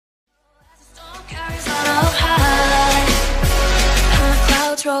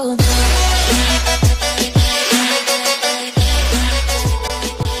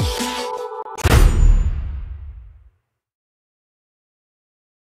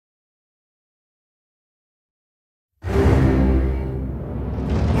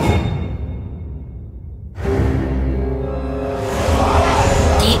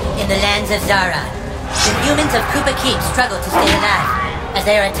of Zaron. The humans of Kupa Keep struggle to stay alive, as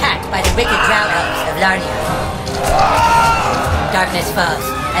they are attacked by the wicked drow elves of Larnia. Darkness falls,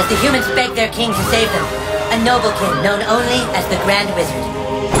 as the humans beg their king to save them, a noblekin known only as the Grand Wizard.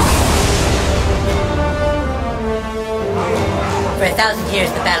 For 1,000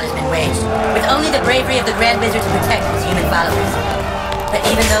 years the battle has been waged, with only the bravery of the Grand Wizard to protect his human followers. But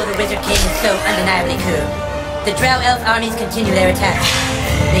even though the Wizard King is so undeniably cool, the drow elf armies continue their attacks.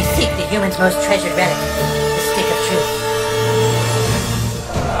 They seek the humans' most treasured relic, the Stick of Truth.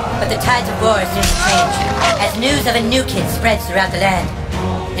 But the tides of war soon change, as news of a new kid spreads throughout the land.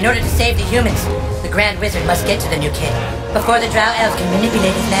 In order to save the humans, the Grand Wizard must get to the new kid, before the drow elves can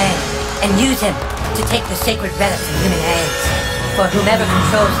manipulate his land, and use him to take the sacred relics in human hands. For whomever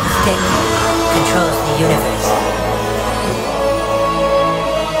controls the stick, controls the universe.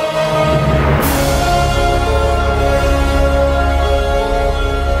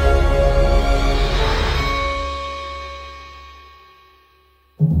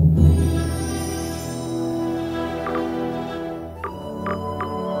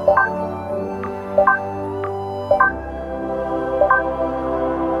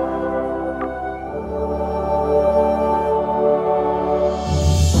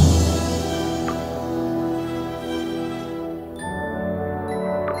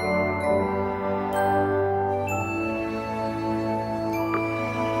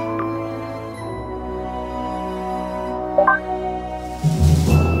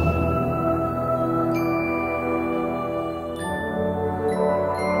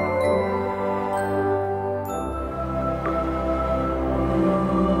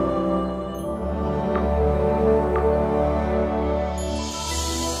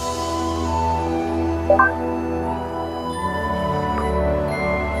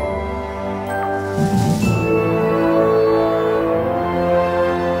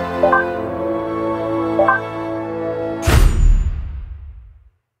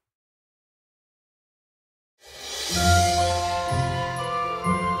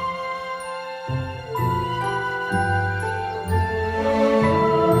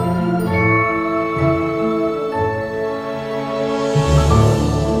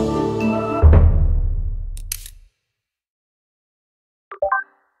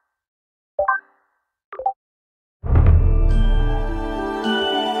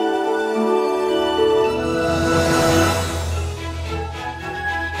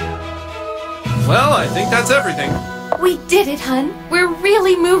 Well, I think that's everything. We did it, hun. We're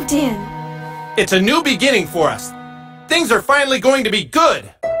really moved in. It's a new beginning for us. Things are finally going to be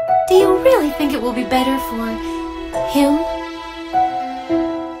good. Do you really think it will be better for him?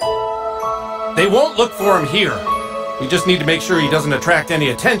 They won't look for him here. We just need to make sure he doesn't attract any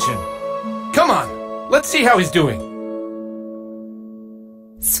attention. Come on, let's see how he's doing.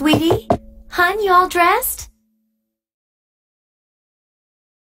 Sweetie? Hun, you all dressed?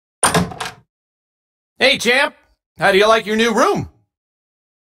 Hey, champ. How do you like your new room?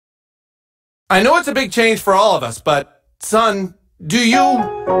 I know it's a big change for all of us, but, son, do you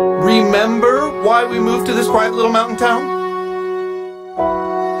remember why we moved to this quiet little mountain town?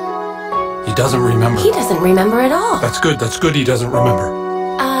 He doesn't remember. He doesn't remember at all. That's good he doesn't remember.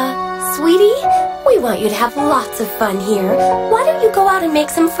 Sweetie, we want you to have lots of fun here. Why don't you go out and make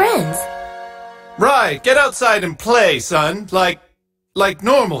some friends? Right, get outside and play, son, like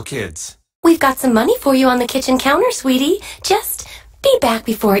normal kids. We've got some money for you on the kitchen counter, sweetie. Just be back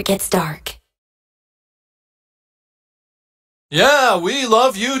before it gets dark. Yeah, we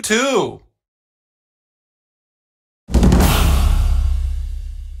love you too.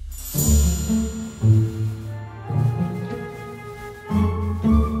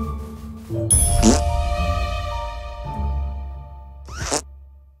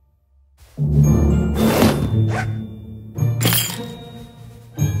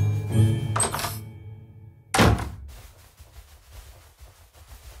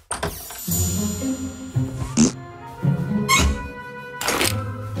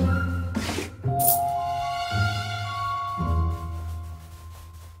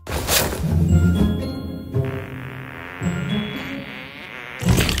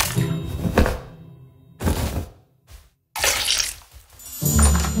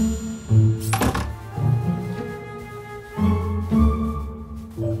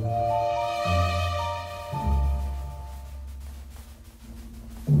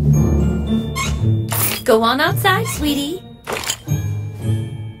 Go on outside, sweetie.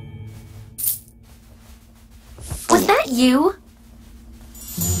 Was that you?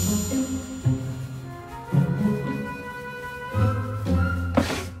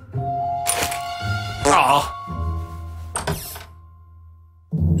 Aw.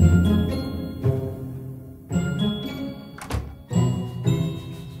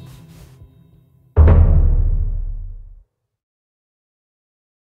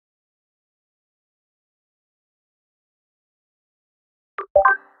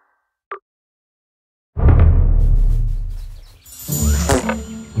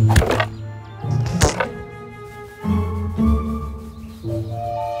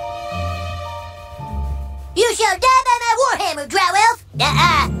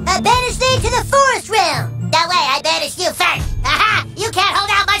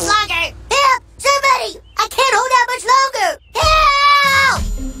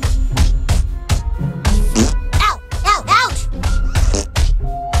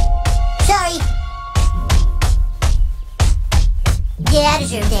 Yeah, I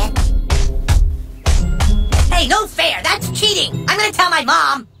deserve that. Hey, no fair! That's cheating! I'm gonna tell my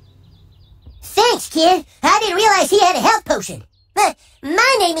mom! Thanks, kid. I didn't realize he had a health potion.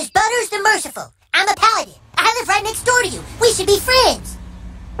 My name is Butters the Merciful. I'm a paladin. I live right next door to you. We should be friends.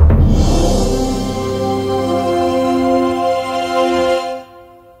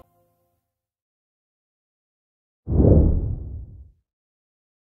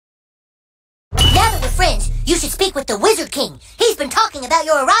 Now that we're friends, you should speak with the Wizard King. He's been talking about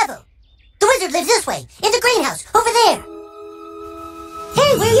your arrival. The wizard lives this way, in the greenhouse, over there.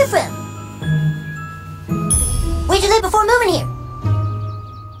 Hey, where are you from? Where'd you live before moving here?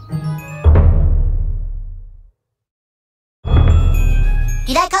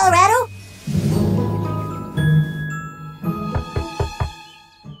 You like Colorado?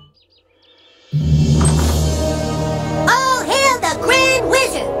 Oh, hail the Grand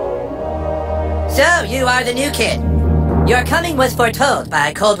Wizard! So, you are the new kid. Your coming was foretold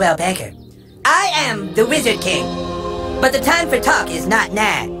by Coldwell Banker. I am the Wizard King. But the time for talk is not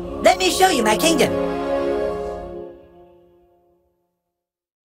now. Let me show you my kingdom.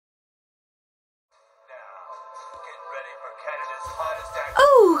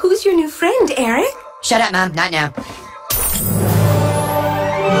 Oh, who's your new friend, Eric? Shut up, Mom. Not now.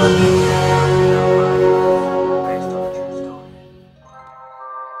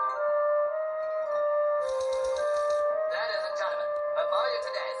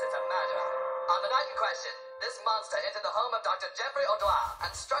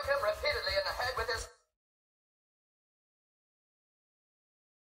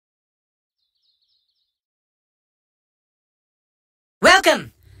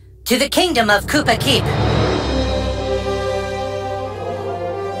 Welcome to the kingdom of Koopa Keep.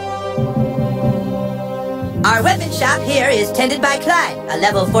 Our weapon shop here is tended by Clyde, a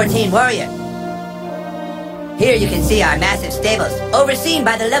level 14 warrior. Here you can see our massive stables, overseen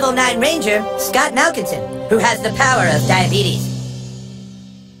by the level 9 ranger, Scott Malkinson, who has the power of diabetes.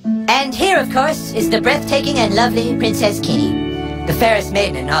 And here, of course, is the breathtaking and lovely Princess Kenny, the fairest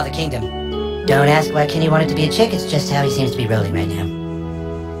maiden in all the kingdom. Don't ask why Kenny wanted to be a chick, it's just how he seems to be rolling right now.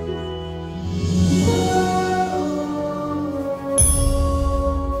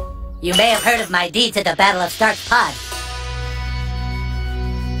 You may have heard of my deeds at the Battle of Stark's Pod.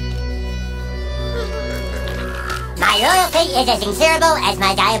 My loyalty is as incurable as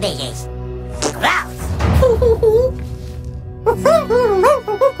my diabetes.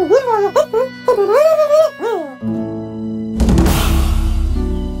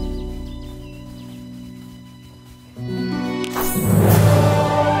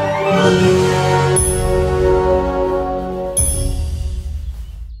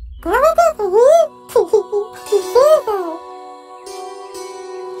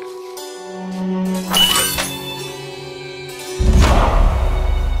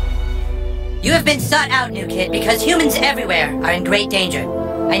 You have been sought out, new kid, because humans everywhere are in great danger.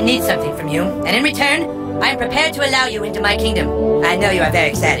 I need something from you, and in return, I am prepared to allow you into my kingdom. I know you are very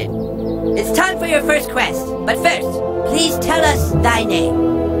excited. It's time for your first quest, but first, please tell us thy name.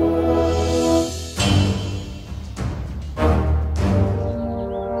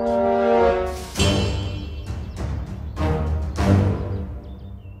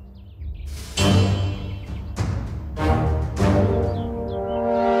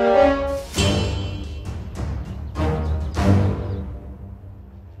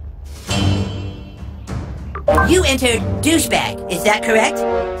 You entered douchebag, is that correct?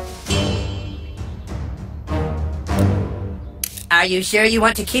 Are you sure you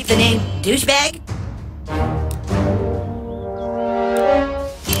want to keep the name douchebag?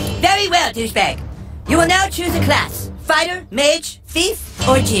 Very well, douchebag. You will now choose a class: fighter, mage, thief,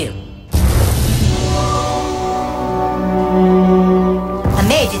 or Jew. A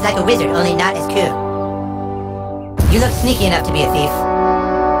mage is like a wizard, only not as cool. You look sneaky enough to be a thief.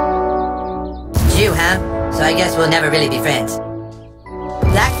 Jew, huh? So I guess we'll never really be friends.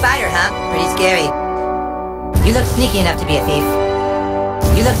 Black fighter, huh? Pretty scary. You look sneaky enough to be a thief.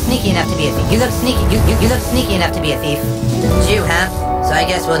 You look sneaky enough to be a thief. You look sneaky. You look sneaky enough to be a thief. Jew, huh? So I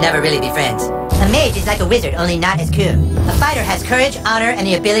guess we'll never really be friends. A mage is like a wizard, only not as cool. A fighter has courage, honor, and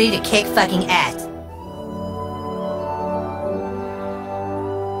the ability to kick fucking ass.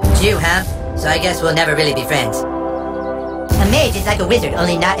 Jew, huh? So I guess we'll never really be friends. A mage is like a wizard,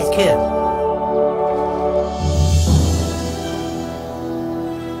 only not as cool.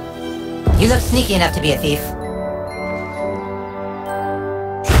 You look sneaky enough to be a thief.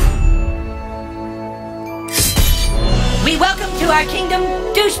 We welcome to our kingdom,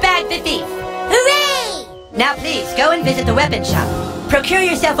 Douchebag the Thief. Hooray! Now please, go and visit the weapon shop. Procure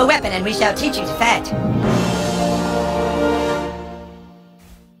yourself a weapon and we shall teach you to fight.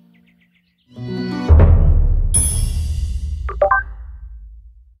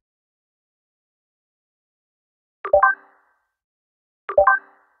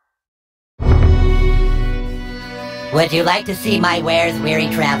 Would you like to see my wares, weary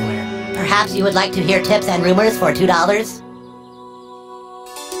traveler? Perhaps you would like to hear tips and rumors for $2?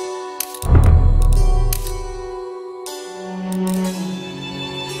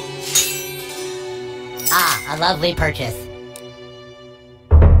 Ah, a lovely purchase.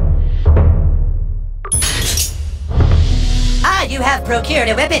 Ah, you have procured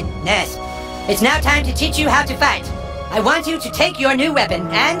a weapon, nurse. It's now time to teach you how to fight. I want you to take your new weapon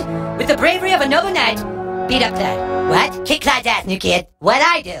and, with the bravery of a noble knight, beat up Clyde. What? Kick Clyde's ass, new kid. What'd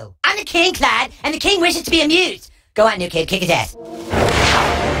I do? I'm the king, Clyde, and the king wishes to be amused. Go on, new kid, kick his ass.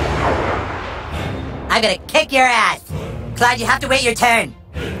 I'm gonna kick your ass. Clyde, you have to wait your turn.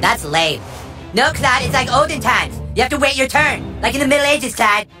 That's lame. No, Clyde, it's like olden times. You have to wait your turn. Like in the Middle Ages,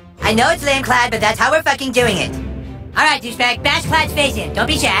 Clyde. I know it's lame, Clyde, but that's how we're fucking doing it. Alright, douchebag, bash Clyde's face in. Don't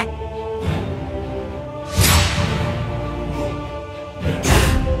be shy.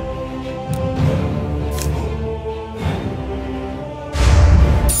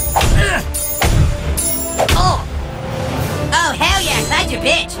 Oh, hell yeah, Clyde's your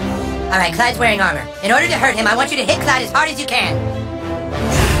bitch. Alright, Clyde's wearing armor. In order to hurt him, I want you to hit Clyde as hard as you can.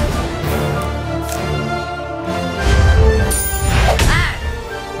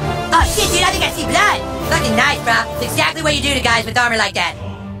 Oh shit, dude, I think I see blood. Fucking nice, bro. It's exactly what you do to guys with armor like that.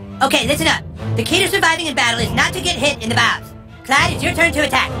 Okay, listen up. The key to surviving in battle is not to get hit in the bows. Clyde, it's your turn to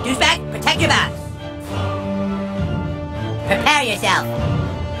attack. Douchebag, protect your bows. Prepare yourself.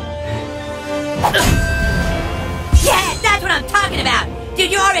 Yeah, that's what I'm talking about.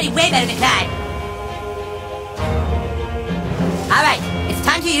 Dude, you're already way better than Clyde. Alright, it's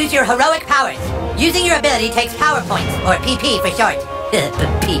time to use your heroic powers. Using your ability takes power points, or PP for short.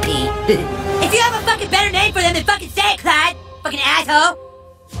 PP. If you have a fucking better name for them, then fucking say it, Clyde! Fucking asshole!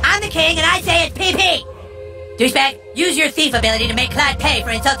 I'm the king, and I say it's PP! Douchebag, use your thief ability to make Clyde pay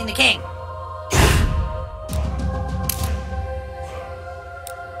for insulting the king.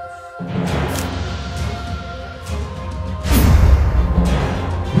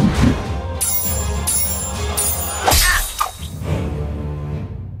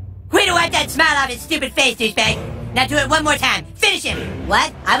 Way to wipe that smile off his stupid face, douchebag! Now do it one more time. Finish him!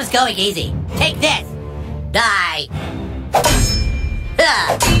 What? I was going easy. Take this! Die!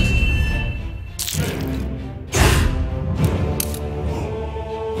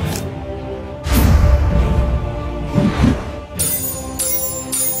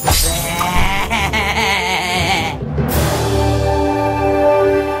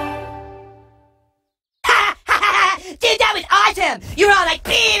 Dude, that was awesome! You were all like,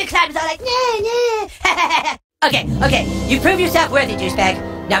 beam, and Clyde was all like, nah, nah. Okay, you prove yourself worthy, douchebag.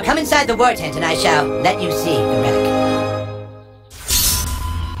 Now come inside the war tent and I shall let you see the relic.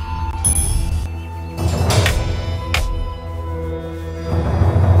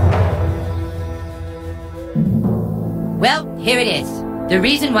 Well, here it is. The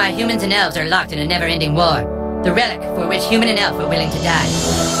reason why humans and elves are locked in a never-ending war. The relic for which human and elf are willing to die.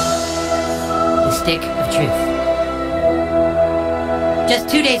 The Stick of Truth. Just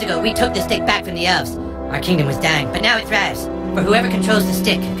 2 days ago, we took the stick back from the elves. Our kingdom was dying, but now it thrives. For whoever controls the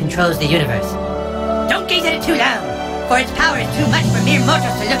stick controls the universe. Don't gaze at it too long, for its power is too much for mere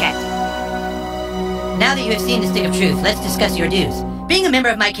mortals to look at. Now that you have seen the Stick of Truth, let's discuss your dues. Being a member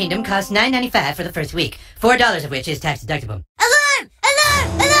of my kingdom costs $9.95 for the first week, $4 of which is tax deductible. Alarm!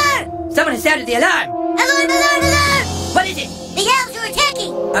 Alarm! Alarm! Someone has sounded the alarm! Alarm! Alarm! Alarm! What is it? The elves are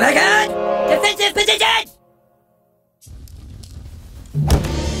attacking! Oh my god! Defensive positions!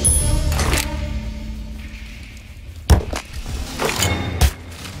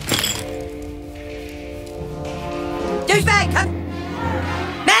 Douchebag, come!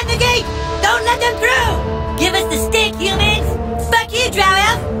 Man the gate! Don't let them through! Give us the stick, humans! Fuck you, Drow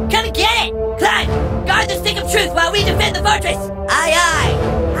Elf! Come and get it! Clyde, guard the Stick of Truth while we defend the fortress! Aye, aye!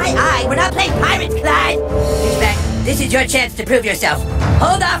 Aye, aye! We're not playing pirates, Clyde! Douchebag, this is your chance to prove yourself.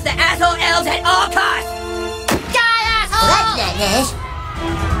 Hold off the asshole elves at all costs! Die, asshole! Well, that's not nice.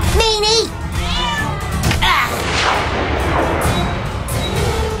 Meanie!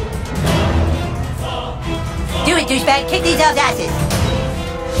 Do it, douchebag. Kick these elves' asses.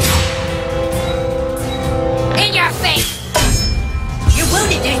 In your face! You're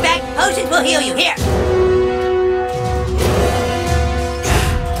wounded, douchebag. Potions will heal you. Here.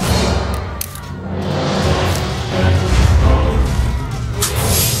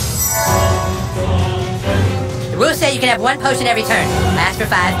 The rules say you can have one potion every turn. I asked for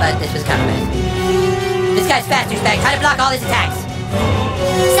 5, but this was compromised. This guy's fast, douchebag. Try to block all his attacks.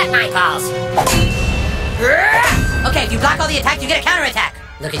 Suck my balls. Okay, if you block all the attacks, you get a counterattack.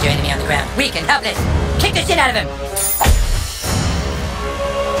 Look at your enemy on the ground. Weak and helpless. Kick the shit out of him.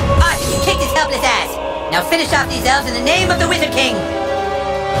 Awesome, you kicked his helpless ass. Now finish off these elves in the name of the Wizard King!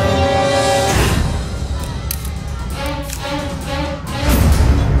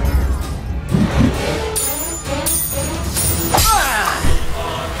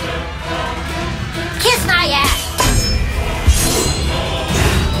 Kiss my ass!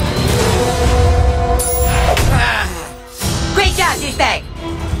 Great job, douchebag!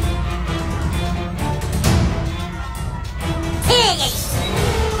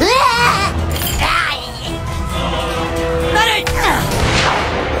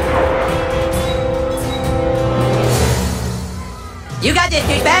 You got this,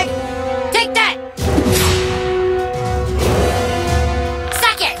 douchebag! Take that!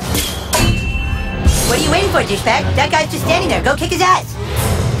 Suck it! What are you waiting for, douchebag? That guy's just standing there. Go kick his ass!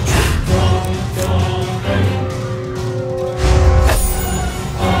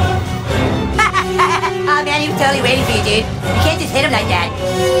 Aw, man, he was totally waiting for you, dude. You can't just hit him like that.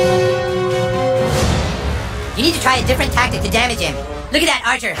 You need to try a different tactic to damage him. Look at that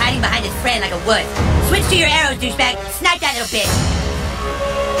archer hiding behind his friend like a wood. Switch to your arrows, douchebag. Snipe that little bitch.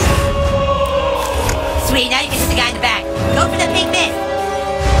 Sweet, now you can hit the guy in the back. Go for the pink mist.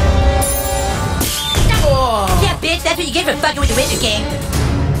 Oh. Yeah, bitch, that's what you get for fucking with the Wizard King.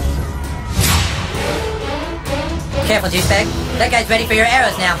 Careful, douchebag. That guy's ready for your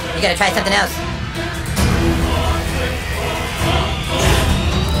arrows now. You gotta try something else.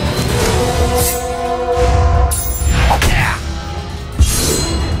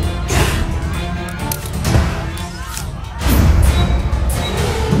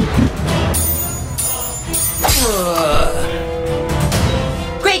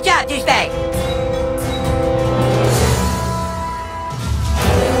 Great job, douchebag!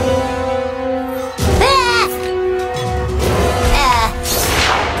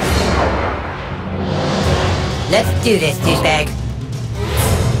 Let's do this, douchebag.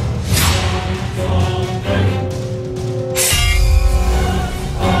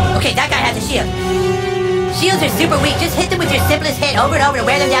 Okay, that guy has a shield. Shields are super weak. Just hit them with your simplest hit over and over to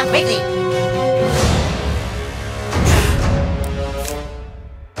wear them down quickly.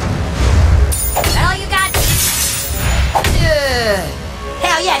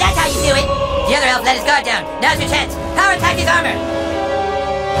 Hell yeah, that's how you do it! The other elf let his guard down. Now's your chance. Power attack his armor!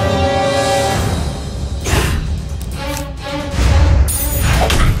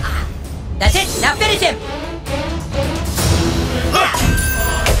 That's it! Now finish him!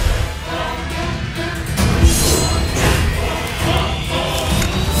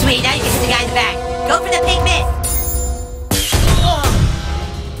 Sweet, now you can hit the guy in the back. Go for the pink mist!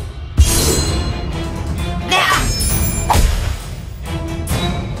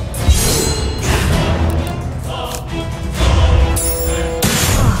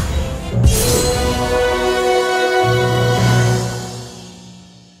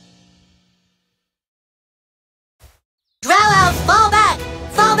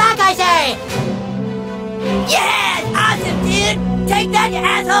 Yes! Awesome, dude! Take that, you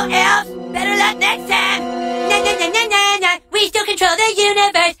asshole elves! Better luck next time! Na na na na na na! We still control the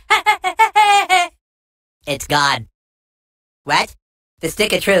universe! It's God. What? The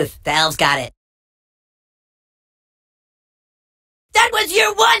stick of truth. The elves got it. That was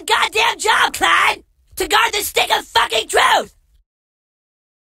your one goddamn job, Clyde! To guard the stick of fucking truth!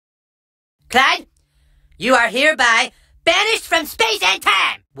 Clyde, you are hereby banished from space and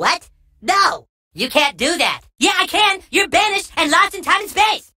time! What? No! You can't do that. Yeah, I can. You're banished and lost in time and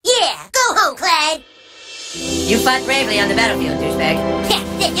space. Yeah, go home, Clyde. You fought bravely on the battlefield, douchebag. Yeah,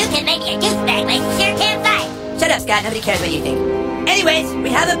 if you can make me a douchebag, I sure can fight. Shut up, Scott. Nobody cares what you think. Anyways, we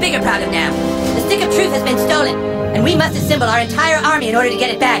have a bigger problem now. The Stick of Truth has been stolen, and we must assemble our entire army in order to get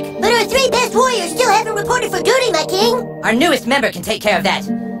it back. But our three best warriors still haven't reported for duty, my king. Our newest member can take care of that.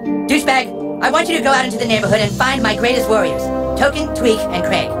 Douchebag, I want you to go out into the neighborhood and find my greatest warriors, Token, Tweak, and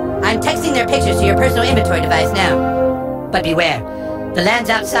Craig. I'm texting their pictures to your personal inventory device now. But beware, the lands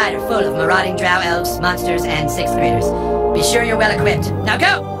outside are full of marauding drow elves, monsters, and 6th graders. Be sure you're well equipped. Now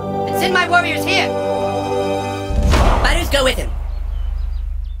go! And send my warriors here! Fighters, go with him.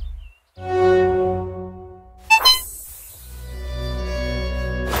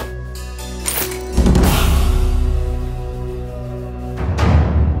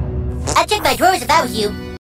 I'd check my drawers if I was you.